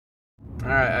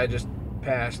Alright, I just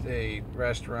passed a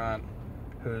restaurant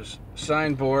whose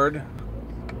signboard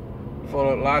full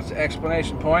of lots of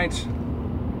exclamation points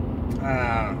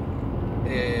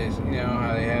is, you know,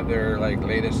 how they have their like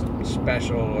latest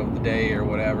special of the day or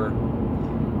whatever.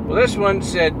 Well, this one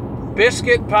said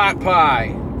biscuit pot pie.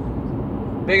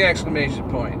 Big exclamation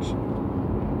points.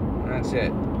 That's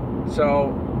it.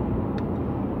 So,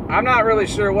 I'm not really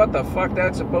sure what the fuck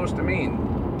that's supposed to mean.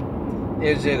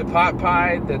 Is it a pot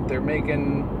pie that they're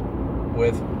making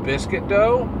with biscuit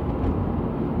dough?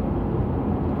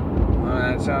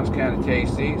 That sounds kind of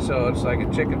tasty. So it's like a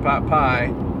chicken pot pie,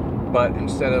 but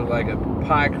instead of like a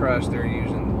pie crust, they're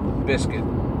using biscuit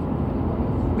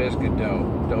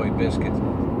dough, doughy biscuits.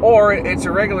 Or it's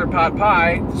a regular pot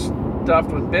pie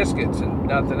stuffed with biscuits and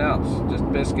nothing else,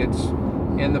 just biscuits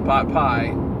in the pot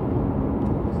pie.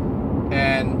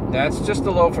 And that's just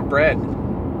a loaf of bread.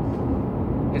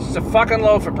 It's just a fucking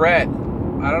loaf of bread.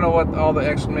 I don't know what all the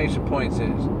exclamation points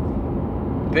is.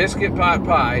 Biscuit pot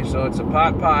pie, so it's a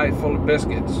pot pie full of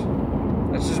biscuits.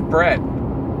 It's just bread.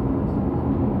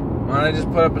 Why don't I just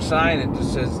put up a sign that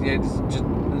just says, yeah,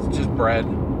 it's just bread.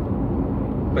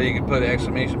 But you can put an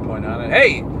exclamation point on it.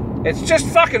 Hey, it's just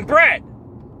fucking bread.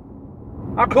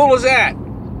 How cool is that?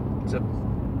 It's a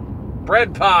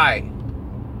bread pie.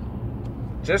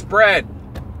 Just bread.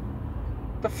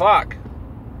 What the fuck?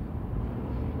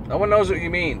 No one knows what you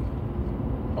mean.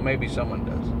 Well, maybe someone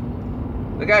does.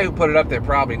 The guy who put it up there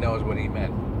probably knows what he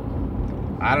meant.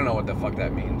 I don't know what the fuck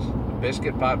that means. A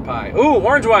biscuit pot pie. Ooh,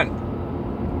 orange one!